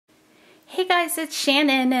Hey guys, it's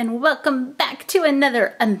Shannon and welcome back to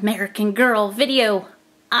another American Girl video.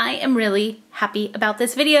 I am really happy about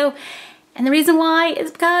this video, and the reason why is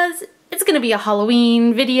because it's gonna be a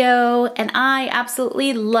Halloween video and I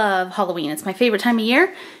absolutely love Halloween. It's my favorite time of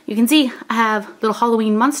year. You can see I have little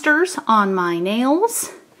Halloween monsters on my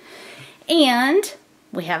nails, and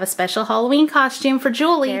we have a special Halloween costume for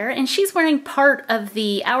Julie here, and she's wearing part of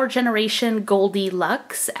the Our Generation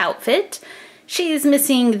Goldilocks outfit. She's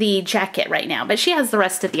missing the jacket right now, but she has the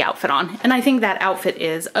rest of the outfit on, and I think that outfit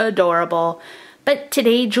is adorable. But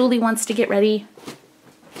today, Julie wants to get ready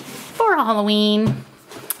for Halloween.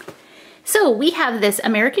 So we have this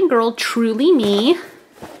American Girl Truly Me.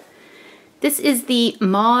 This is the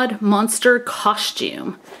Mod Monster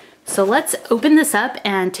costume. So let's open this up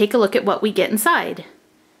and take a look at what we get inside.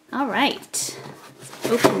 All right, let's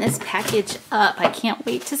open this package up. I can't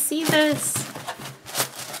wait to see this.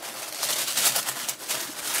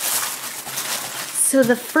 So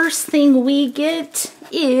the first thing we get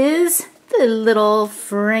is the little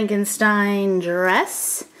Frankenstein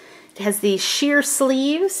dress. It has these sheer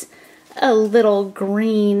sleeves, a little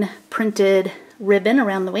green printed ribbon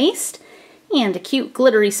around the waist, and a cute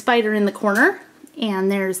glittery spider in the corner. And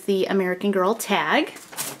there's the American Girl tag.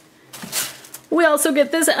 We also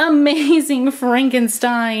get this amazing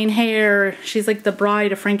Frankenstein hair. She's like the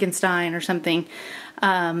bride of Frankenstein or something.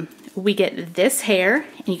 We get this hair,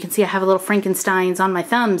 and you can see I have a little Frankensteins on my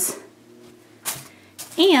thumbs.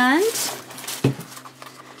 And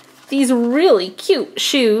these really cute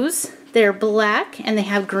shoes. They're black and they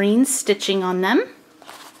have green stitching on them.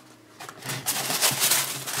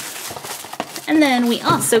 And then we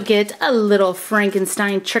also get a little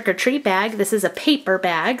Frankenstein trick-or-treat bag. This is a paper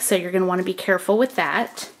bag, so you're going to want to be careful with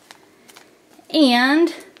that.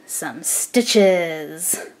 And some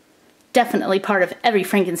stitches. Definitely part of every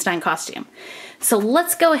Frankenstein costume. So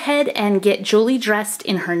let's go ahead and get Julie dressed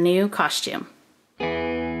in her new costume.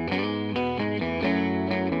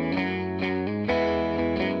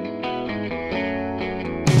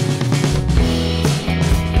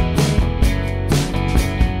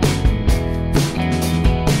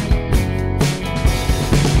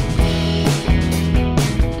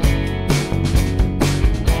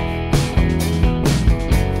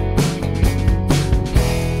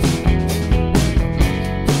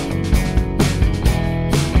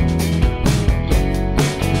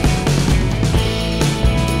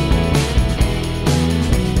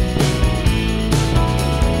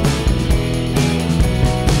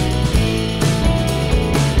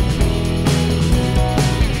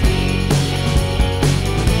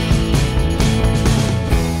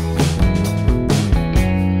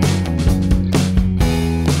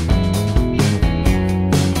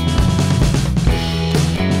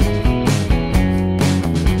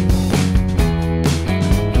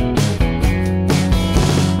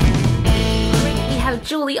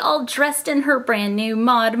 Julie all dressed in her brand new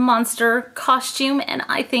Mod Monster costume, and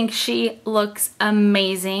I think she looks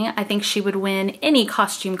amazing. I think she would win any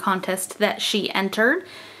costume contest that she entered.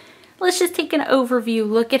 Let's just take an overview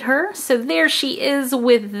look at her. So there she is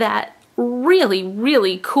with that really,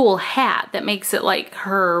 really cool hat that makes it like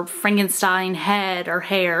her Frankenstein head or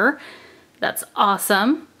hair. That's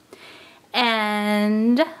awesome.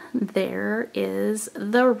 And there is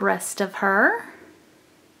the rest of her.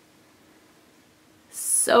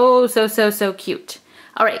 So cute.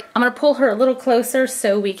 All right, I'm gonna pull her a little closer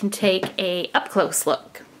so we can take a up close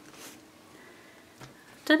look.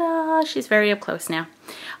 Ta-da, she's very up close now.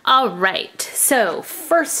 All right, so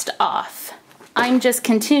first off, I'm just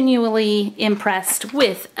continually impressed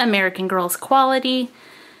with American Girl's quality.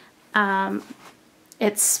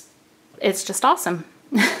 It's just awesome.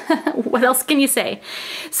 What else can you say?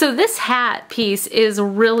 So this hat piece is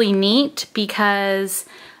really neat because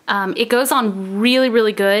it goes on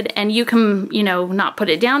really good, and you can, you know, not put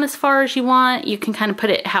it down as far as you want. You can kind of put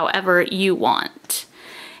it however you want.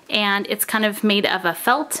 And it's kind of made of a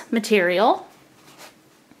felt material.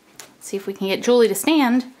 Let's see if we can get Julie to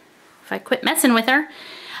stand if I quit messing with her.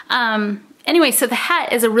 Anyway, so the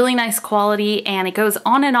hat is a really nice quality, and it goes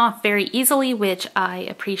on and off very easily, which I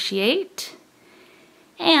appreciate.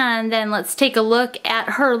 And then let's take a look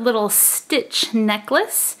at her little stitch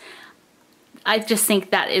necklace. I just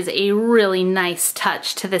think that is a really nice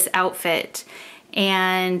touch to this outfit.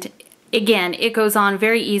 And again, it goes on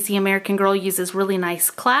very easy. American Girl uses really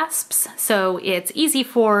nice clasps, so it's easy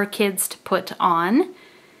for kids to put on,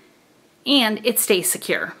 and it stays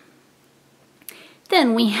secure.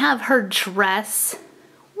 Then we have her dress,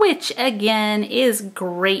 which again is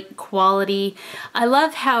great quality. I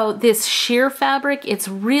love how this sheer fabric, it's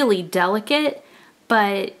really delicate,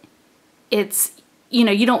 but it's you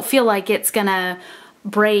know, you don't feel like it's gonna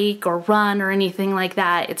break or run or anything like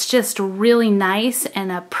that. It's just really nice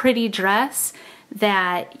and a pretty dress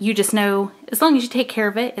that you just know as long as you take care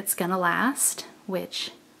of it, it's gonna last,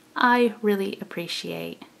 which I really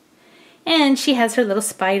appreciate. And she has her little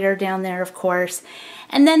spider down there, of course.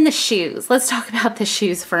 And then the shoes. Let's talk about the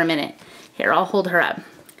shoes for a minute. Here, I'll hold her up.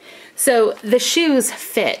 So the shoes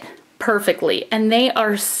fit perfectly and they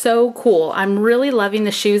are so cool. I'm really loving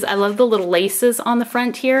the shoes. I love the little laces on the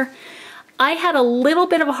front here. I had a little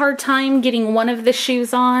bit of a hard time getting one of the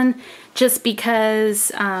shoes on just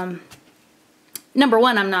because, number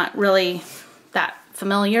one, I'm not really that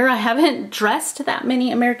familiar. I haven't dressed that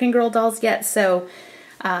many American Girl dolls yet, so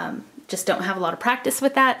just don't have a lot of practice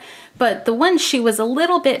with that. But the one shoe was a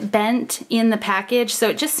little bit bent in the package, so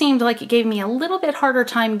it just seemed like it gave me a little bit harder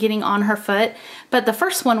time getting on her foot. But the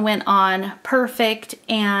first one went on perfect,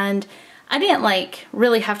 and I didn't like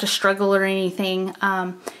really have to struggle or anything.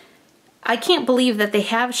 I can't believe that they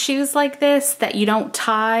have shoes like this that you don't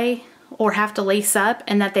tie or have to lace up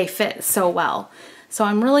and that they fit so well. So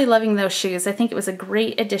I'm really loving those shoes. I think it was a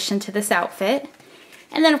great addition to this outfit.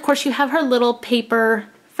 And then of course you have her little paper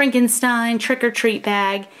Frankenstein trick-or-treat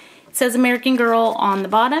bag. It says American Girl on the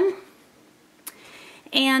bottom.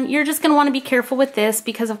 And you're just going to want to be careful with this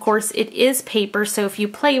because of course it is paper, so if you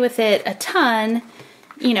play with it a ton,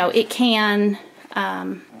 you know, it can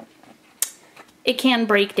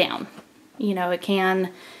break down. You know, it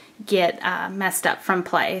can get messed up from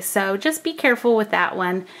play. So just be careful with that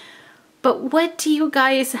one. But what do you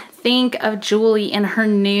guys think of Julie in her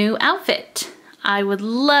new outfit? I would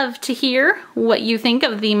love to hear what you think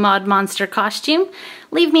of the Mod Monster costume.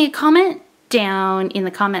 Leave me a comment down in the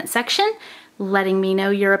comment section letting me know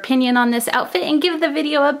your opinion on this outfit, and give the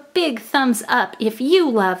video a big thumbs up if you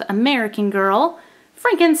love American Girl,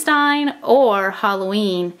 Frankenstein, or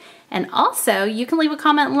Halloween. And also, you can leave a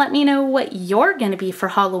comment and let me know what you're going to be for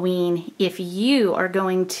Halloween if you are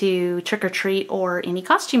going to trick-or-treat or any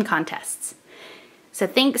costume contests. So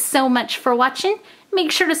thanks so much for watching.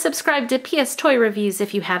 Make sure to subscribe to PS Toy Reviews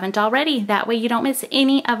if you haven't already. That way you don't miss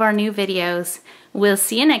any of our new videos. We'll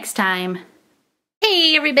see you next time.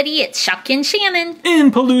 Hey everybody, it's Shopkin Shannon.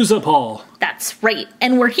 And Palooza Paul. That's right,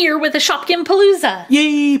 and we're here with a Shopkin Palooza.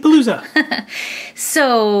 Yay, Palooza.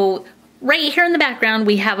 So, right here in the background,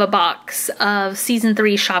 we have a box of Season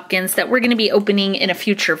 3 Shopkins that we're going to be opening in a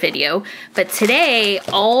future video. But today,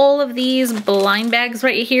 all of these blind bags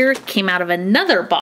right here came out of another box.